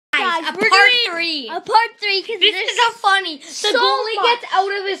a part 3. A part 3 because This is so funny. The so goalie much. gets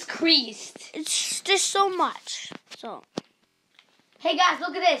out of his crease. It's just so much. So, Hey guys,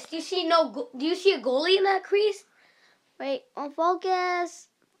 look at this. Do you see a goalie in that crease? wait, on focus.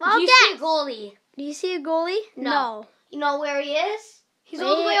 Do you see a goalie? Do you see a goalie? No. You know where he is? He's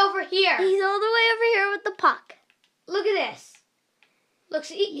all the Wait. way over here. He's all the way over here with the puck. Look at this. Look,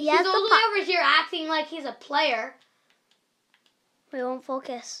 see, he's has all the the way puck. over here acting like he's a player. We won't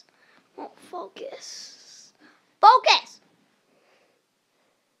focus. Won't focus. Focus!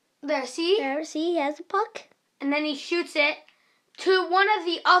 There, see? There, see, he has a puck. And then he shoots it to one of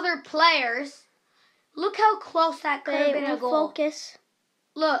the other players. Look how close that could have been a goal. Focus.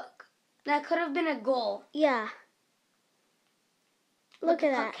 Look, that could have been a goal. Yeah. Look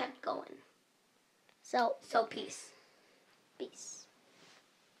at the that. puck kept going. So, So peace. peace.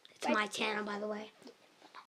 It's my channel, by the way.